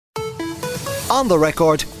On the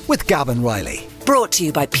Record with Gavan Riley. Brought to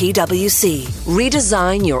you by PwC.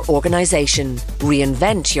 Redesign your organisation.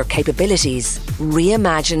 Reinvent your capabilities.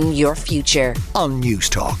 Reimagine your future. On News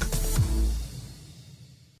Talk.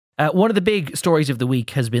 One of the big stories of the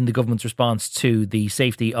week has been the government's response to the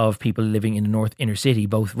safety of people living in the North Inner City,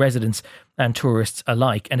 both residents and tourists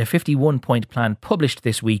alike, and a 51-point plan published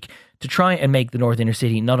this week to try and make the North Inner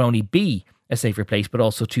City not only be a safer place, but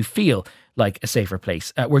also to feel like a safer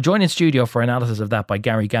place. We're joined in studio for analysis of that by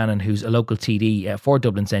Gary Gannon, who's a local TD for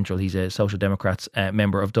Dublin Central. He's a Social Democrats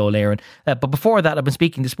member of Dáil Éireann. But before that, I've been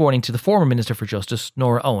speaking this morning to the former Minister for Justice,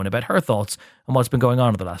 Nora Owen, about her thoughts on what's been going on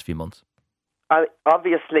in the last few months.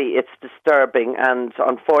 Obviously, it's disturbing and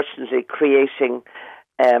unfortunately creating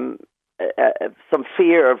some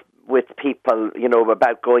fear with people, you know,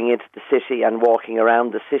 about going into the city and walking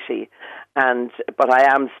around the city. But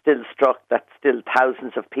I am still struck that still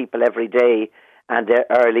thousands of people every day and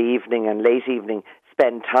early evening and late evening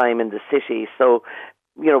spend time in the city. So,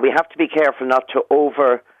 you know, we have to be careful not to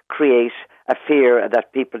over-create a fear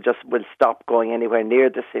that people just will stop going anywhere near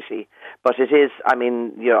the city. But it is, I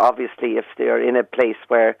mean, you know, obviously if they're in a place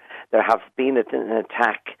where there have been an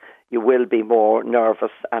attack, you will be more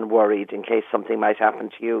nervous and worried in case something might happen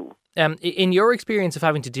to you. In your experience of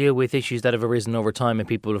having to deal with issues that have arisen over time, and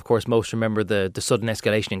people, of course, most remember the sudden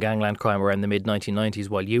escalation in gangland crime around the mid-1990s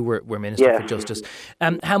while you were Minister for Justice,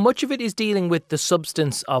 how much of it is dealing with the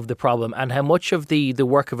substance of the problem and how much of the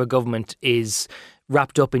work of a government is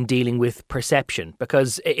wrapped up in dealing with perception?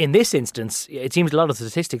 Because in this instance, it seems a lot of the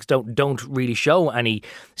statistics don't really show any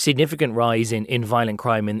significant rise in violent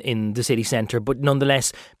crime in the city centre, but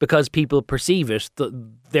nonetheless, because people perceive it,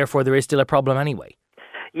 therefore there is still a problem anyway.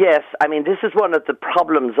 Yes, I mean, this is one of the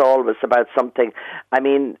problems always about something. I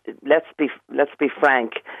mean, let's be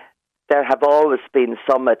frank. There have always been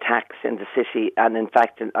some attacks in the city, and in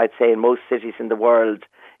fact, I'd say in most cities in the world,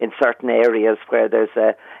 in certain areas where there's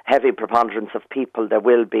a heavy preponderance of people, there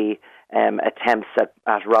will be attempts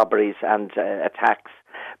at robberies and attacks.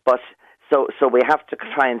 But so we have to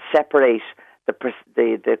try and separate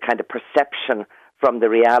the kind of perception from the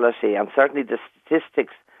reality, and certainly the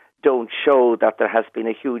statistics don't show that there has been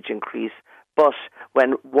a huge increase. But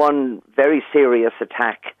when one very serious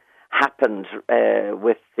attack happened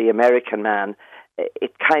with the American man,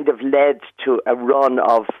 it kind of led to a run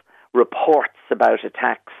of reports about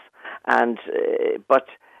attacks. And but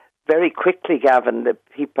very quickly, Gavin, the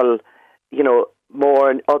people, you know,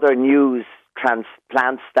 more and other news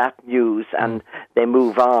transplants that news and they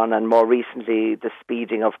move on. And more recently, the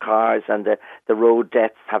speeding of cars and the road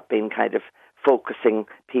deaths have been kind of focusing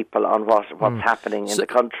people on what's happening in the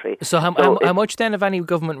country. So how much then of any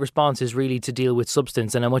government response is really to deal with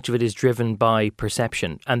substance, and how much of it is driven by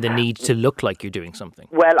perception and the need to look like you're doing something?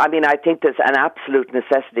 Well, I mean, I think there's an absolute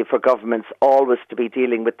necessity for governments always to be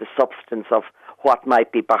dealing with the substance of what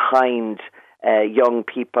might be behind young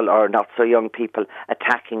people or not so young people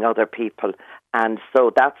attacking other people. And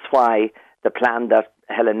so that's why the plan that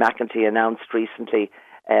Helen McEntee announced recently,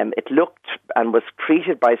 it looked and was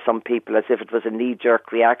treated by some people as if it was a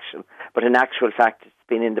knee-jerk reaction, but in actual fact it's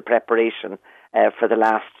been in the preparation for the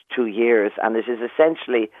last 2 years, and it is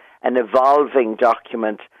essentially an evolving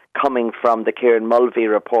document coming from the Kieran Mulvey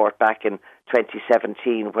report back in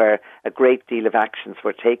 2017, where a great deal of actions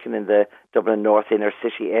were taken in the Dublin North Inner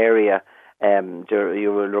City area.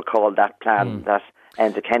 You will recall that plan that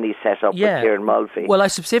Enda Kenny set up with Kieran Mulvey. Well, I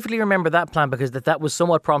specifically remember that plan because that was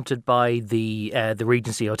somewhat prompted by the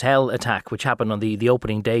Regency Hotel attack, which happened on the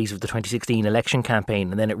opening days of the 2016 election campaign,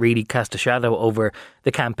 and then it really cast a shadow over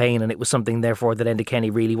the campaign, and it was something, therefore, that Enda Kenny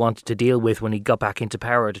really wanted to deal with when he got back into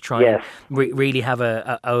power, to try and really have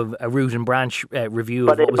a root and branch review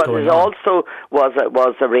of what was going on. But it also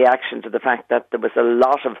was a reaction to the fact that there was a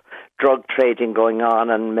lot of drug trading going on,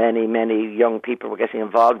 and many young people were getting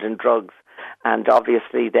involved in drugs. And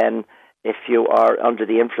obviously then, if you are under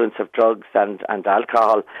the influence of drugs and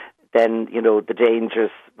alcohol, then, you know, the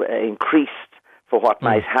dangers increased for what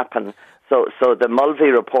might happen. So the Mulvey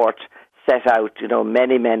report set out, you know,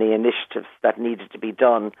 many initiatives that needed to be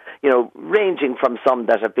done, you know, ranging from some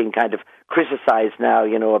that have been kind of criticised now,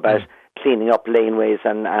 you know, about cleaning up laneways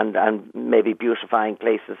and maybe beautifying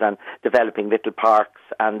places and developing little parks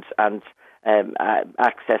and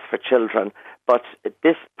access for children. But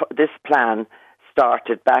this plan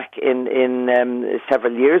started back in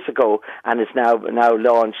several years ago and is now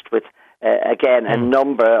launched with again a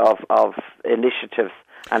number of initiatives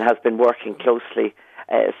and has been working closely.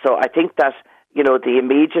 So I think that, you know, the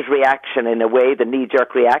immediate reaction, in a way, the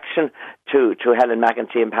knee-jerk reaction to Helen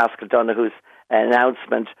McEntee and Pascal Donoghue's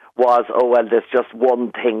announcement was, oh, well, there's just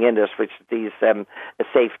one thing in it, which these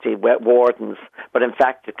safety wardens. But in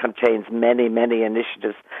fact, it contains many, many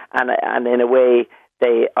initiatives. And in a way,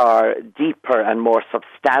 they are deeper and more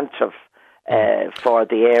substantive for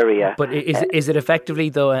the area. But is it effectively,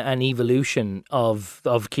 though, an evolution of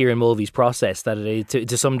Kieran Mulvey's process, that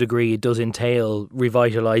to some degree it does entail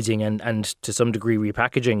revitalising and to some degree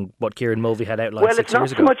repackaging what Kieran Mulvey had outlined 6 years ago? Well,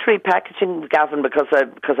 it's not so much repackaging, Gavin, because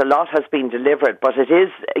a lot has been delivered, but it is,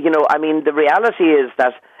 the reality is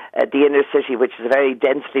that the inner city, which is a very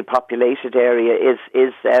densely populated area,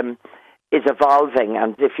 is evolving.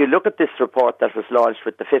 And if you look at this report that was launched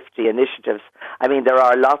with the 50 initiatives, there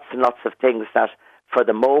are lots and lots of things that for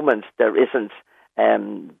the moment there isn't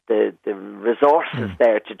the resources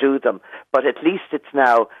there to do them. But at least it's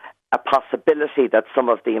now a possibility that some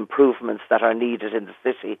of the improvements that are needed in the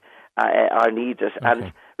city are needed. Okay.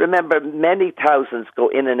 And remember, many thousands go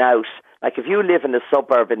in and out. Like if you live in a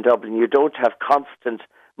suburb in Dublin, you don't have constant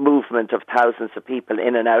movement of thousands of people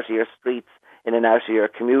in and out of your streets, in and out of your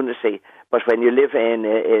community. But when you live in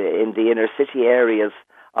the inner city areas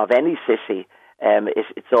of any city,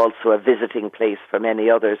 it's also a visiting place for many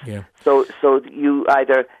others. Yeah. So you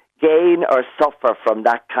either gain or suffer from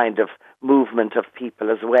that kind of movement of people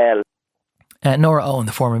as well. Nora Owen,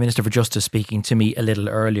 the former Minister for Justice, speaking to me a little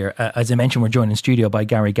earlier. As I mentioned, we're joined in studio by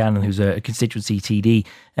Gary Gannon, who's a constituency TD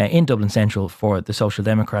in Dublin Central for the Social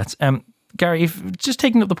Democrats. Gary, just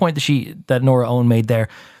taking up the point that Nora Owen made there,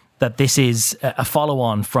 that this is a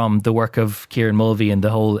follow-on from the work of Kieran Mulvey and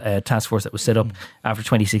the whole task force that was set up after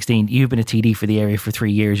 2016. You've been a TD for the area for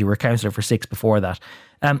 3 years. You were a councillor for 6 before that.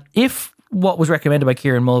 If what was recommended by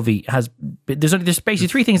Kieran Mulvey there's basically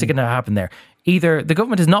 3 things that can happen there. Either the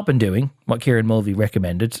government has not been doing what Kieran Mulvey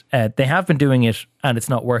recommended, they have been doing it and it's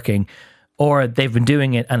not working, or they've been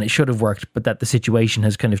doing it and it should have worked, but that the situation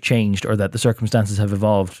has kind of changed or that the circumstances have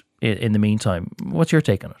evolved in the meantime. What's your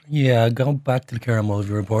take on it? Yeah, going back to the Kieran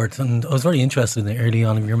Mulvey report, and I was very interested in it early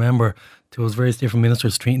on. If you remember, there was various different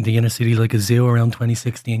ministers treating the inner city like a zoo around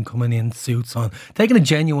 2016, coming in suits on, taking a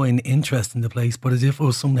genuine interest in the place, but as if it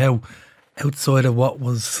was somehow outside of what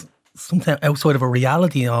was sometimes outside of a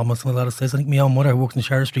reality almost in a lot of states. I think my own mother, who works in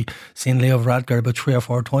Charles Street, seen Leo Varadkar about 3 or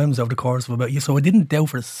 4 times over the course of about a year. So I didn't doubt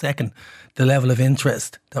for a second the level of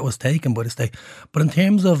interest that was taken by the state. But in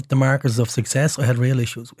terms of the markers of success, I had real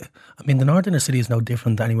issues with. The North Inner City is no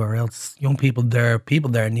different than anywhere else. Young people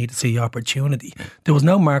there need to see opportunity. There was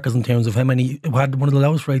no markers in terms of how many, had one of the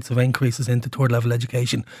lowest rates of increases into third level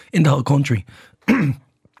education in the whole country.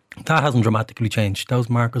 That hasn't dramatically changed. Those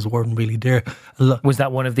markers weren't really there. Was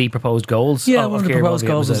that one of the proposed goals? Yeah, one of the proposed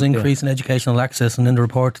goals was increase in educational access. And in the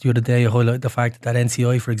report the other day, I highlighted the fact that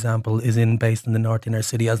NCI, for example, is based in the North Inner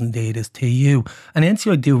City, as indeed is TU. And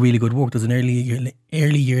NCI do really good work. There's an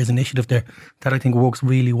early years initiative there that I think works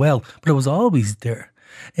really well. But it was always there.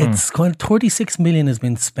 It's kind of 36 million has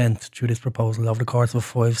been spent through this proposal over the course of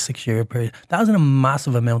a 5-6 year period. That was a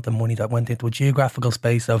massive amount of money that went into a geographical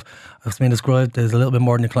space of, it's been described as a little bit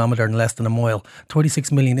more than a kilometre and less than a mile.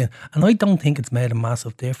 36 million in. And I don't think it's made a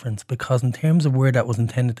massive difference, because in terms of where that was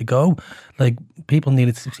intended to go, like, people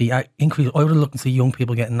needed to see increase. I would look and see young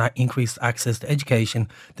people getting that increased access to education,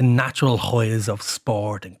 the natural highs of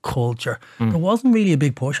sport and culture. There wasn't really a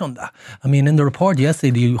big push on that. In the report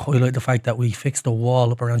yesterday, you highlight the fact that we fixed the wall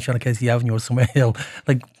up around Shonacasey Avenue or somewhere hill.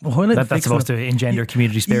 Like, that's supposed to engender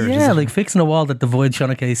community spirit. Yeah, like fixing a wall that divides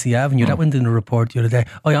Shonacasey Avenue. That went in the report the other day.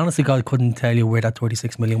 I honestly, God, couldn't tell you where that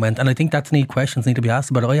 36 million went, and I think that's questions need to be asked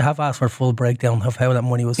about it. I have asked for a full breakdown of how that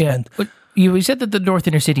money was spent. But you said that the North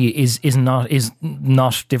Inner City is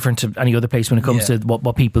not different to any other place when it comes to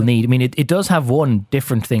what people need. It does have one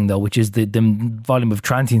different thing though, which is the volume of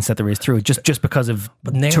transients that there is through it, just because of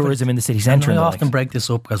tourism in the city centre. I often break this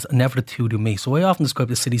up because never the two do me. So I often describe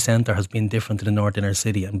the city centre as being different to the North Inner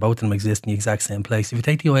City, and both of them exist in the exact same place. If you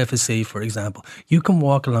take the IFSC, for example, you can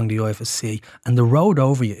walk along the IFSC and the road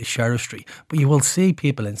over you is Sheriff Street, but you will see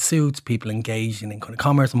people in suits, people engaged in kind of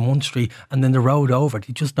commerce on one street, and then the road over,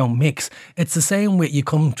 they just don't mix. It's the same way you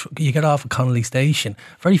get off at Connolly Station.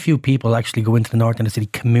 Very few people actually go into the North Inner City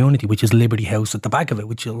community, which is Liberty House at the back of it,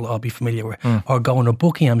 which you'll all be familiar with, or going to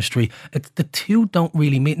Buckingham Street. The two don't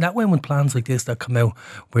really meet. And that way, when plans like this that come out,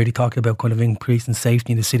 where they talk about kind of increasing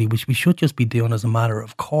safety in the city, which we should just be doing as a matter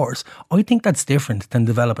of course, I think that's different than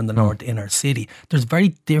developing the North Inner City. There's very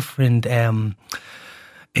different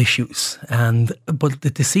issues, but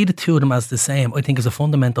to see the two of them as the same, I think, is a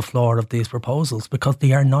fundamental flaw of these proposals, because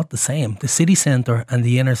they are not the same. The city centre and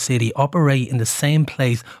the inner city operate in the same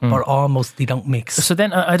place, but almost they don't mix. So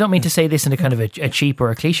then, I don't mean to say this in a kind of a cheap or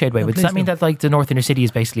a cliched way, but does that mean that, like, the North Inner City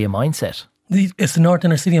is basically a mindset? Is the North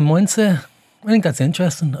Inner City a mindset? I think that's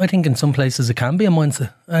interesting. I think in some places it can be a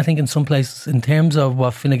mindset. I think in some places, in terms of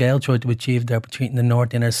what Fine Gael tried to achieve there, treating the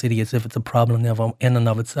North Inner City as if it's a problem in and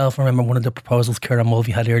of itself. I remember one of the proposals Ciarán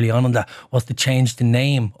Mulvey had early on that was to change the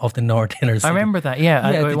name of the North Inner City. I remember that,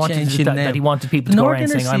 I wanted that he wanted people to go around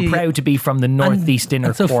saying, I'm proud to be from the Northeast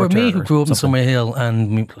Inner Quarter. So for me, who grew up in Summerhill,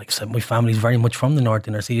 and like I said, my family's very much from the North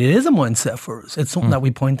Inner City, it is a mindset for us. It's something that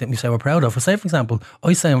we point at and we say we're proud of. Say, for example,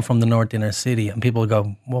 I say I'm from the North Inner City, and people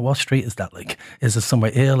go, well, what street is that like? Is it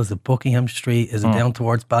Summerhill? Is it Buckingham Street? Is it down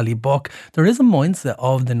towards Ballybuck? There is a mindset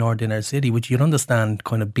of the North Inner City, which you'd understand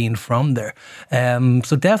kind of being from there.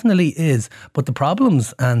 So definitely is. But the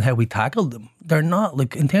problems and how we tackle them, they're not,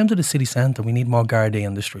 like, in terms of the city centre, we need more Gardaí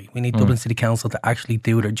on the street. We need Dublin City Council to actually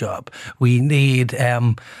do their job. We need,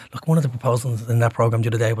 one of the proposals in that programme the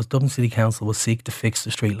other day was Dublin City Council will seek to fix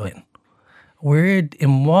the street line.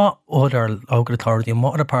 In what other local authority, in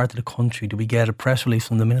what other part of the country do we get a press release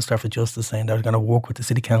from the Minister for Justice saying they're going to work with the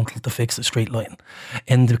City Council to fix the street line?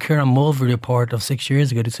 In the Ciarán Mulvey report of 6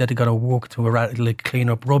 years ago, they said they're going to work to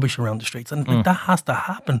clean up rubbish around the streets. And that has to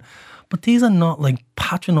happen. But these are not like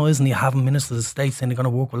patronising you having ministers of state saying they're going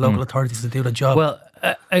to work with local authorities to do the job. Well,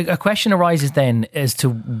 a question arises then as to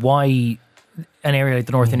why an area like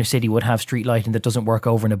the North Inner City would have street lighting that doesn't work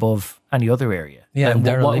over and above any other area. Yeah, and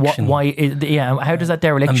dereliction. How does that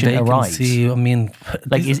dereliction arise? I mean,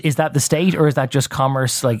 like, is that the state, or is that just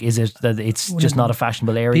commerce? Like, is it that it's just not a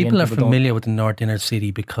fashionable area? People are familiar with the North Inner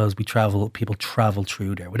City because people travel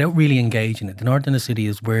through there without really engaging it. The North Inner City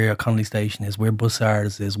is where Connolly Station is, where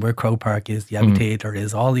Bussards is, where Crow Park is, the Abbey Theatre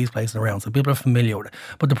is, all these places around. So people are familiar with it.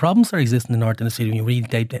 But the problems that exist in the North Inner City, when you really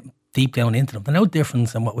deep down into them, they're no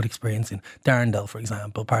different than what we'd experience in Darndale, for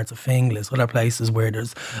example, parts of Finglas, other places where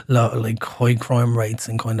there's like high crime rates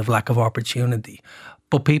and kind of lack of opportunity.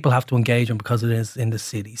 But people have to engage them because it is in the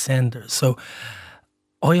city centre. So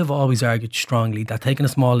I have always argued strongly that taking a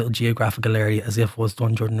small little geographical area, as if was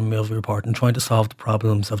done during the Mulvey report, and trying to solve the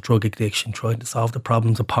problems of drug addiction, trying to solve the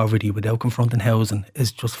problems of poverty without confronting housing,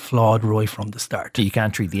 is just flawed right from the start. So you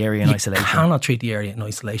can't treat the area in isolation. You cannot treat the area in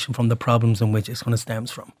isolation from the problems in which it's going to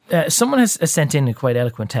stems from. Someone has sent in a quite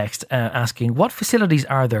eloquent text asking, what facilities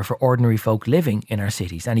are there for ordinary folk living in our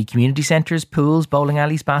cities? Any community centres, pools, bowling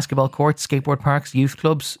alleys, basketball courts, skateboard parks, youth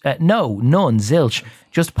clubs? No, none, zilch.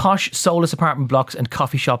 Just posh, soulless apartment blocks and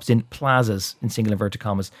coffee shops in plazas, in single inverted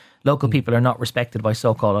commas. Local people are not respected by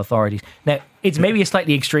so-called authorities. Now, it's maybe a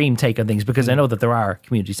slightly extreme take on things, because I know that there are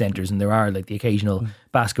community centres and there are like the occasional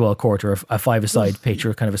basketball court or a five-a-side pitch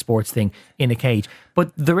or kind of a sports thing in a cage.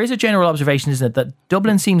 But there is a general observation, isn't it, that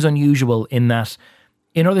Dublin seems unusual in that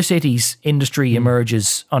in other cities, industry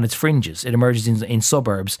emerges on its fringes. It emerges in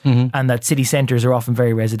suburbs, and that city centres are often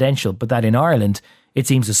very residential. But that in Ireland, it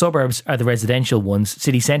seems the suburbs are the residential ones.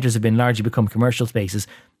 City centres have been largely become commercial spaces.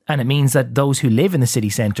 And it means that those who live in the city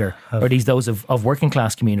centre, or those of working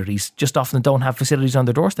class communities, just often don't have facilities on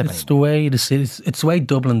their doorstep anymore. It's the way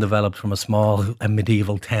Dublin developed from a small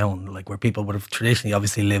medieval town, like where people would have traditionally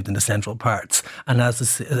obviously lived in the central parts. And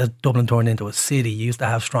as Dublin turned into a city, you used to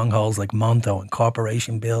have strongholds like Monto and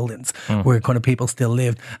corporation buildings where kind of people still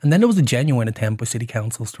lived. And then there was a genuine attempt by city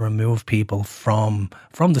councils to remove people from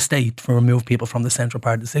the state, to remove people from the central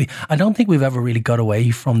part of the city. I don't think we've ever really got away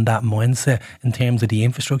from that mindset in terms of the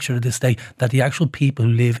infrastructure of the state, that the actual people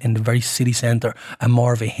who live in the very city centre are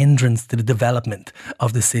more of a hindrance to the development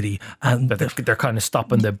of the city. And they're kind of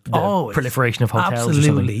stopping the proliferation of hotels.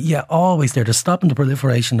 Absolutely, yeah, always there. They're stopping the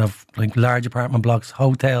proliferation of like large apartment blocks,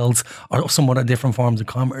 hotels, or some other different forms of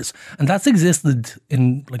commerce. And that's existed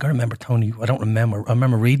in, like, I remember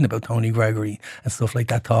reading about Tony Gregory and stuff like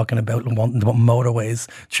that, talking about wanting to put motorways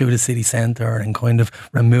through the city centre and kind of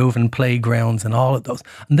removing playgrounds and all of those.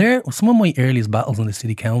 And there, some of my earliest battles in the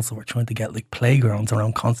city council were trying to get like playgrounds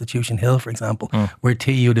around Constitution Hill, for example, where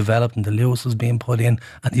TU developed and the Lewis was being put in,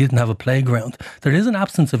 and they didn't have a playground. There is an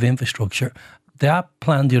absence of infrastructure. That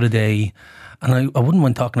plan the other day, and I wouldn't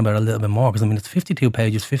mind talking about it a little bit more, because I mean it's 52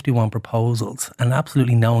 pages, 51 proposals, and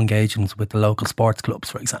absolutely no engagements with the local sports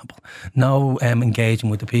clubs, for example. No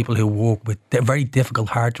engagement with the people who work with the very difficult,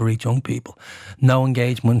 hard to reach young people. No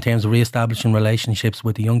engagement in terms of re-establishing relationships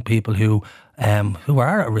with the young people who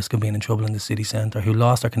are at risk of being in trouble in the city centre, who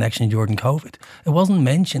lost their connection during COVID. It wasn't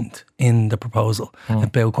mentioned in the proposal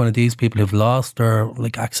about kind of these people who've lost their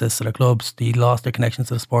like access to their clubs, they lost their connections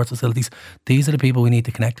to the sports facilities. These are the people we need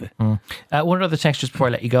to connect with. One other text just before I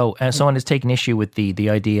let you go. Someone has taken issue with the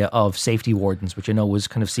idea of safety wardens, which I know was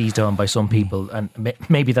kind of seized on by some people, and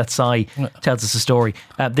maybe that Sai tells us a story.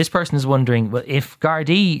 This person is wondering, well, if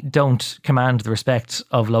Gardaí don't command the respect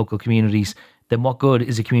of local communities, then what good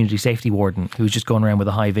is a community safety warden who's just going around with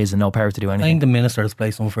a high vis and no power to do anything? I think the Minister has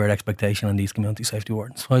placed unfair expectation on these community safety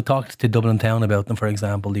wardens. So I talked to Dublin Town about them, for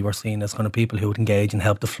example. They were seen as kind of people who would engage and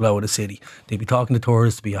help the flow of the city. They'd be talking to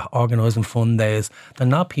tourists, be organising fun days. They're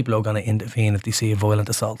not people who are going to intervene if they see a violent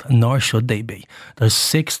assault, and nor should they be. There's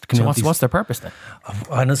 6 communities. So what's their purpose then?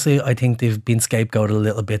 Honestly, I think they've been scapegoated a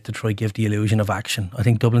little bit to try give the illusion of action. I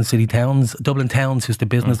think Dublin Towns, who's the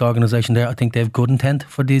business organisation there, I think they have good intent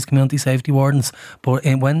for these community safety wardens. But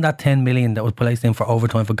when that 10 million that was placed in for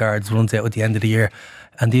overtime for guards runs out at the end of the year,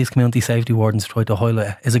 and these community safety wardens try to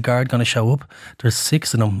highlight, is a guard going to show up? There's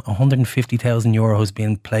 6 of them, 150,000 euros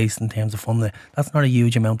being placed in terms of funding. That's not a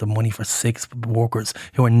huge amount of money for 6 workers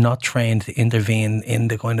who are not trained to intervene in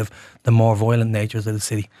the kind of the more violent natures of the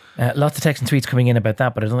city. Lots of texts and tweets coming in about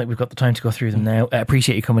that, but I don't think we've got the time to go through them now.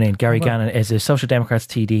 Appreciate you coming in. Gary Gannon is a Social Democrats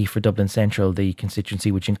TD for Dublin Central, the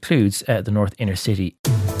constituency which includes the North Inner City.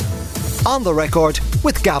 On the Record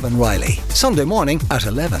with Gavan Riley. Sunday morning at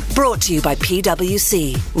 11. Brought to you by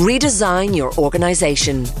PwC. Redesign your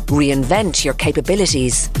organisation. Reinvent your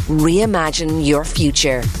capabilities. Reimagine your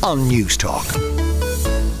future. On News Talk.